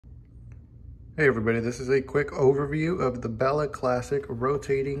Hey everybody, this is a quick overview of the Bella Classic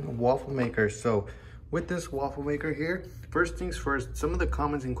rotating waffle maker. So with this waffle maker here, first things first, some of the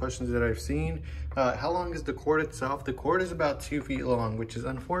comments and questions that I've seen, how long is the cord itself? The cord is about 2 feet long, which is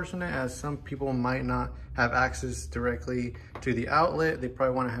unfortunate as some people might not have access directly to the outlet. They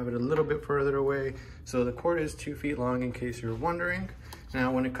probably want to have it a little bit further away. So the cord is 2 feet long in case you're wondering.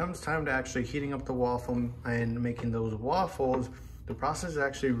 Now when it comes time to actually heating up the waffle and making those waffles, the process is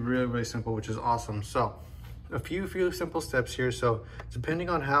actually really simple, which is awesome. So a few simple steps here. So depending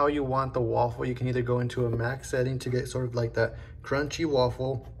on how you want the waffle, you can either go into a max setting to get sort of like that crunchy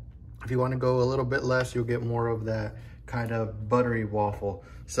waffle. If you want to go a little bit less, you'll get more of that kind of buttery waffle.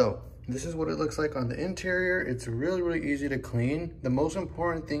 So this is what it looks like on the interior. It's really easy to clean. The most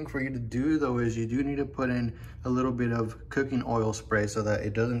important thing for you to do though is you do need to put in a little bit of cooking oil spray so that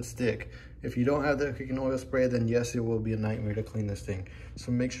it doesn't stick. If you don't have that cooking oil spray, then yes, it will be a nightmare to clean this thing.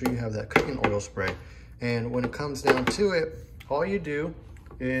 So make sure you have that cooking oil spray. And when it comes down to it, all you do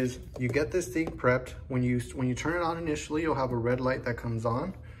is you get this thing prepped. When you turn it on initially, you'll have a red light that comes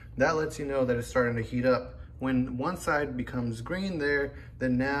on. That lets you know that it's starting to heat up. When one side becomes green there,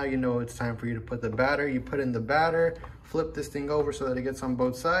 then now you know it's time for you to put the batter. You put in the batter, flip this thing over so that it gets on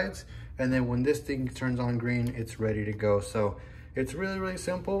both sides. And then when this thing turns on green, it's ready to go. So it's really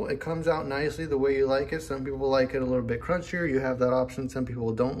simple. It comes out nicely the way you like it. Some people like it a little bit crunchier. You have that option. Some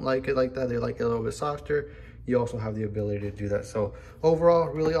people don't like it like that. They like it a little bit softer. You also have the ability to do that. So overall,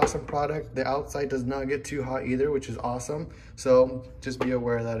 really awesome product. The outside does not get too hot either, which is awesome. So just be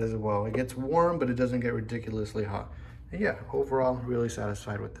aware of that as well. It gets warm, but it doesn't get ridiculously hot. And yeah, overall, really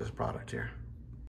satisfied with this product here.